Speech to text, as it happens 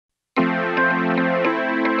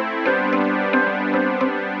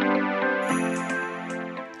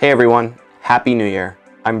Hey everyone, Happy New Year.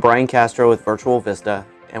 I'm Brian Castro with Virtual Vista,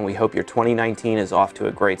 and we hope your 2019 is off to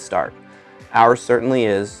a great start. Ours certainly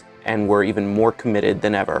is, and we're even more committed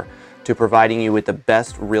than ever to providing you with the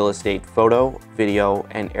best real estate photo, video,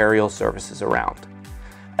 and aerial services around.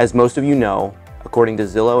 As most of you know, according to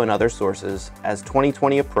Zillow and other sources, as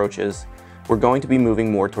 2020 approaches, we're going to be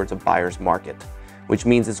moving more towards a buyer's market, which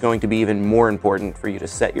means it's going to be even more important for you to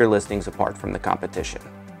set your listings apart from the competition.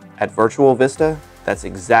 At Virtual Vista, that's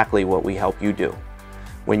exactly what we help you do.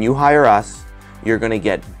 When you hire us, you're going to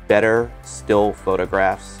get better still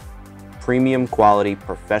photographs, premium quality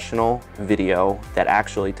professional video that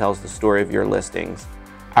actually tells the story of your listings.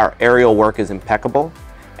 Our aerial work is impeccable,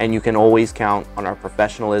 and you can always count on our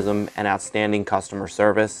professionalism and outstanding customer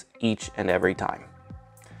service each and every time.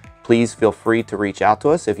 Please feel free to reach out to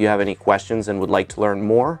us if you have any questions and would like to learn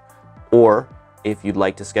more, or if you'd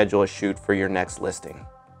like to schedule a shoot for your next listing.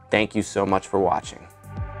 Thank you so much for watching.